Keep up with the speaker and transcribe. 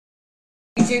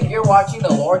YouTube, you're watching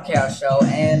the Lord Cow Show,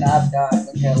 and I've got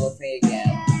Mikhail with me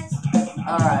again.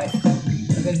 Alright,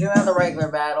 we're going to do another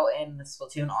regular battle in the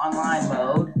Splatoon online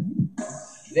mode.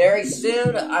 Very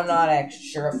soon, I'm not actually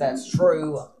sure if that's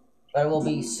true, but it will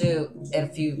be soon. In a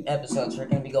few episodes, we're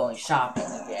going to be going shopping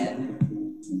again.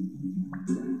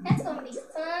 That's going to be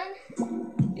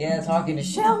fun. Yeah, talking to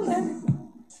Sheldon.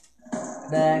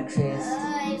 Max is...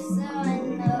 I'm so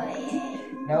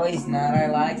annoying. No, he's not. I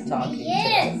like talking to him.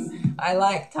 Yes. I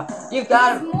like talking. You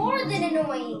got It's more than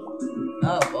annoying.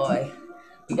 Oh boy.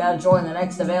 We gotta join the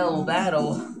next available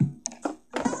battle.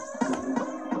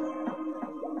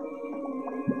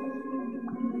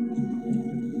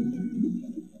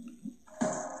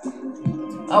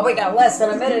 Oh, we got less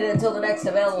than a minute until the next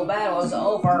available battle is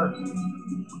over.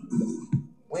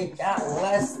 We got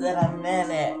less than a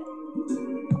minute.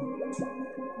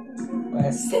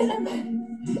 Less than a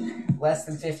minute. Less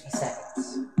than 50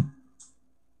 seconds.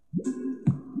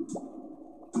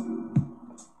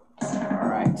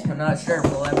 Alright, I'm not sure if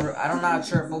I'm not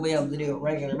sure if we'll be able to do a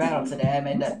regular battle today. I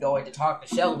may end up going to talk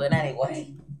to Sheldon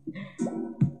anyway.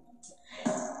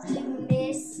 You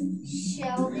miss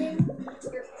Sheldon?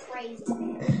 You're crazy,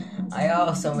 man. I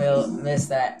also will miss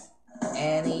that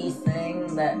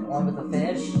anything, that one with the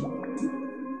fish. Oh,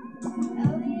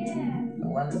 yeah. The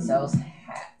one that sells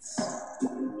hats.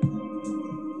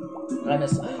 I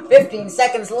miss 15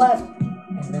 seconds left,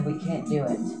 and then we can't do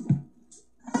it.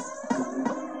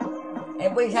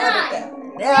 And we have it.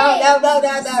 No. 6,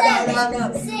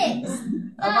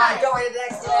 I'm not going to the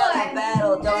next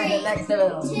battle. Going to the next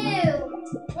battle. 2,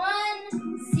 1,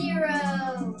 0.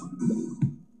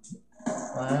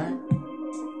 What?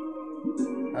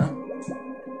 Huh?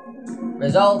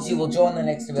 Results, you will join the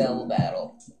next available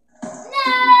battle.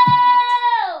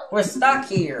 No! We're stuck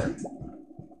here.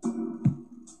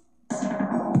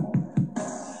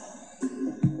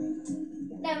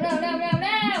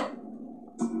 No.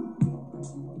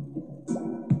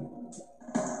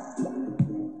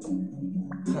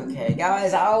 Okay,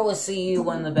 guys, I will see you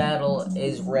when the battle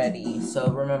is ready.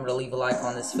 So remember to leave a like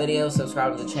on this video,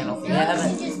 subscribe to the channel if you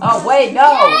haven't. Oh, wait, no!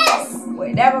 Yes!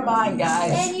 Wait, never mind,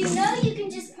 guys. And you know you can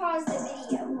just pause the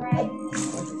video, right?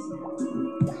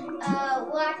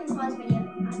 Well, I can pause video on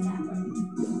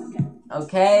tablet.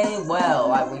 Okay,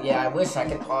 well, I wish I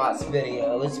could pause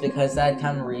videos because that'd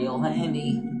come real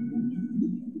handy.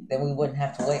 Then we wouldn't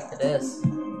have to wait for this.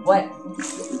 What?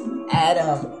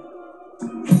 Adam.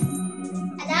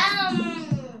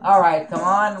 Alright, come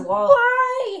on.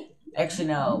 Why? Actually,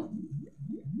 no.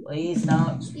 Please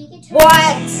don't.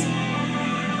 What?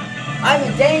 I'm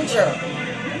in danger.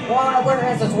 Why? Where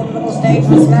is this? One of the most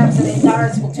dangerous maps in the entire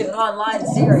Splatoon online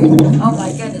series. Oh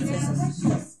my goodness, this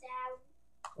is...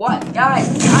 What? Guys,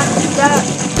 I'm stuck!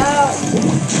 No!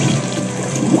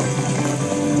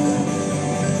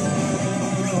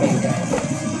 Okay, guys.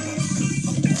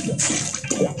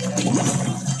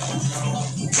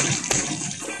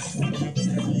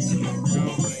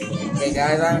 Okay,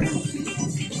 guys, I'm...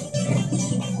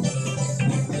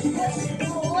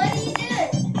 What are you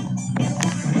doing?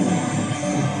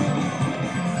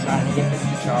 trying to get this to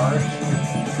charge.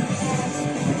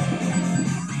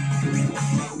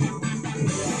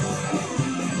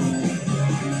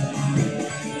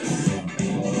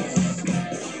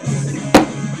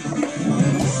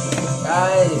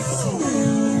 Guys.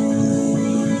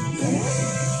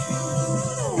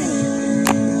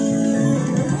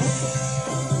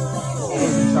 It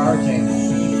isn't charging.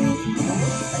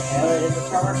 Hell, it isn't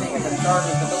charging. If it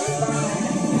charges the blue line.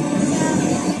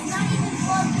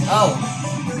 Oh.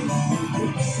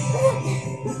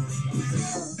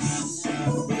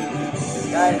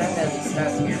 Guys, I'm gonna be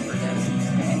stuck here for this.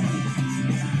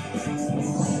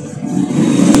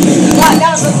 What?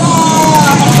 That was the ball!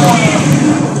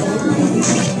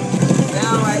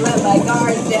 Now I let my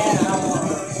guard down.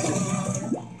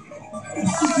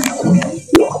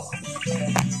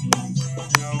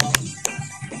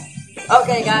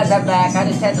 Okay, guys, I'm back. I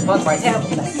just had to punch my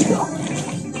tablet back now.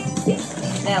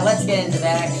 Now, let's get into the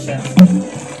action.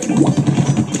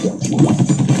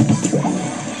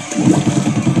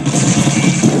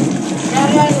 Get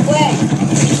out of the way!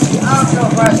 I'm so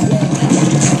frustrated.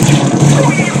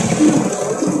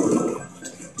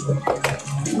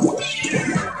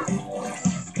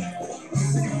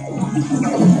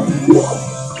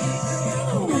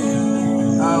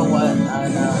 Oh, what? I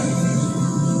know.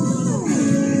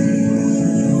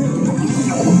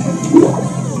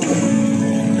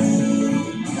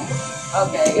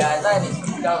 Okay, guys, I just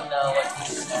don't know what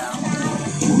to do now.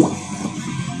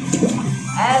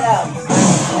 Adam! I'm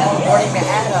teleporting to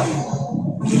Adam.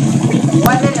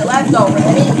 1 minute left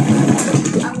already.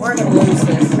 We're gonna lose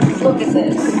this. Look at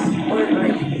this.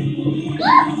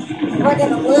 We're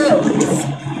gonna lose.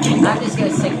 I'm just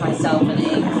gonna stick myself in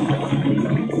ink.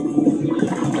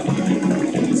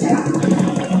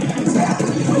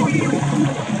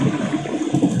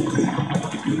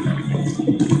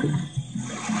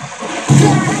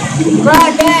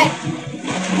 Grab it!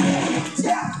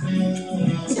 Stop!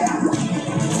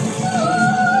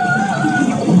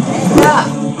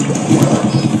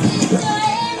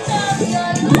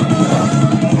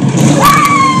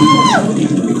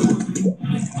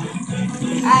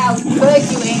 Ow, could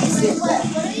you instant?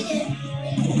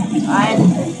 I'm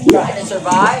trying to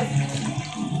survive.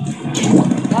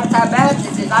 That's how bad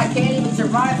this is. I can't even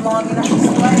survive long enough to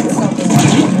slay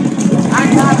someone.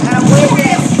 I'm not gonna win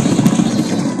this!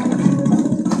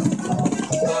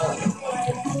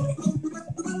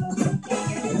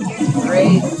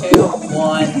 3, 2,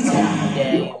 1,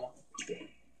 game.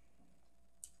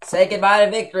 Say goodbye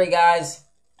to victory, guys.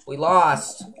 We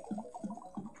lost.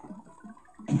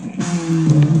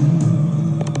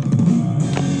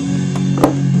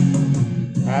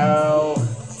 How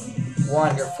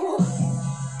wonderful.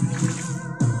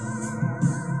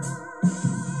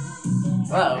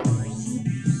 Whoa.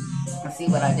 Let's see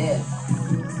what I did.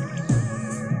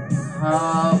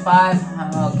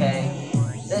 5. Okay.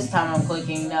 This time I'm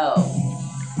clicking no.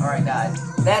 Alright guys,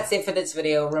 that's it for this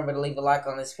video. Remember to leave a like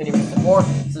on this video for support.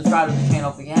 Subscribe to the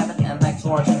channel if you haven't. And thanks for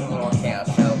watching the Little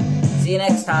Chaos Show. See you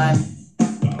next time.